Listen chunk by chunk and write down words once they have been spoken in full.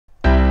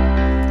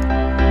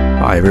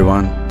Hi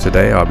everyone,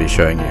 today I'll be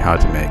showing you how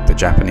to make the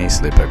Japanese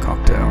slipper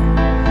cocktail.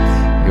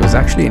 It was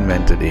actually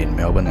invented in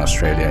Melbourne,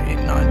 Australia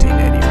in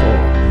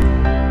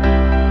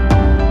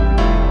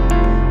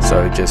 1984.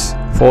 So just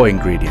 4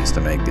 ingredients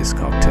to make this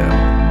cocktail.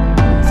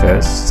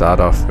 First, start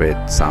off with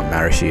some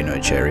maraschino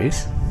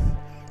cherries.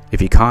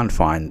 If you can't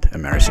find a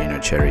maraschino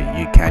cherry,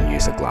 you can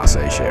use a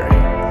glacé cherry.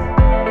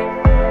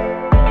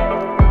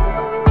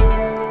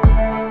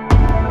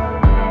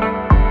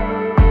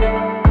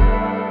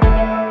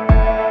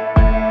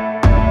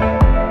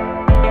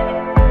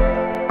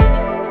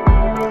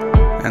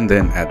 And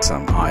then add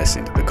some ice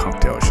into the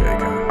cocktail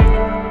shaker.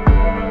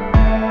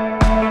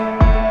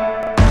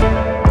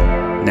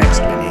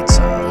 Next we need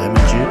some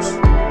lemon juice.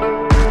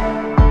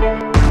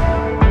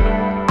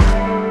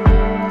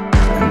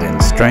 And then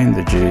strain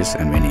the juice,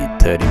 and we need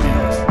 30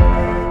 ml.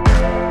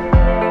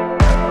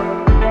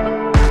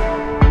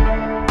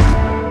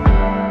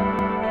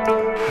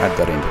 Add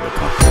that into the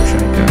cocktail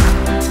shaker.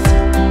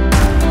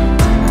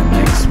 And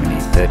next we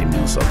need 30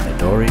 ml of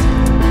Midori.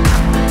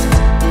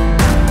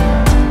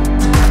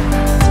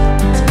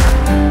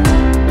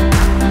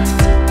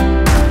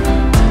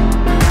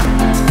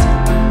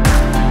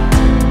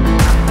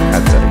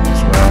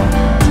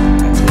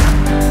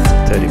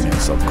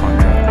 Of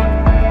Contra.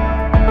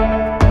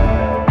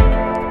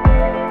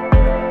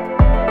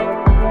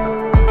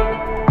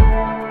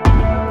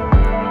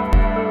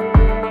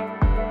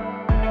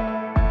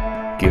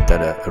 Give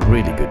that a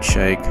really good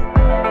shake.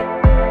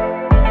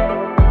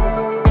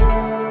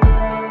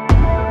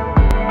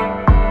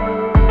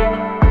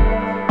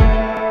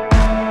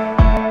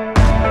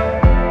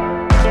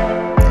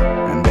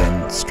 And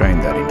then strain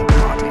that into the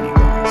martini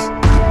glass.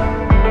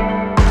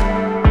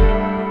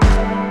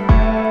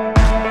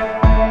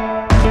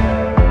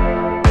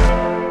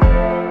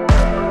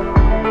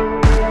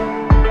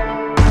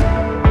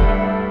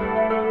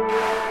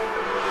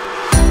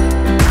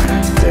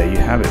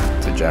 Have it,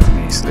 the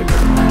Japanese slipper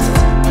cocktail.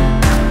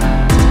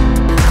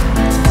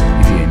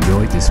 If you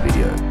enjoyed this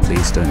video,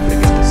 please don't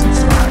forget to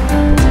subscribe.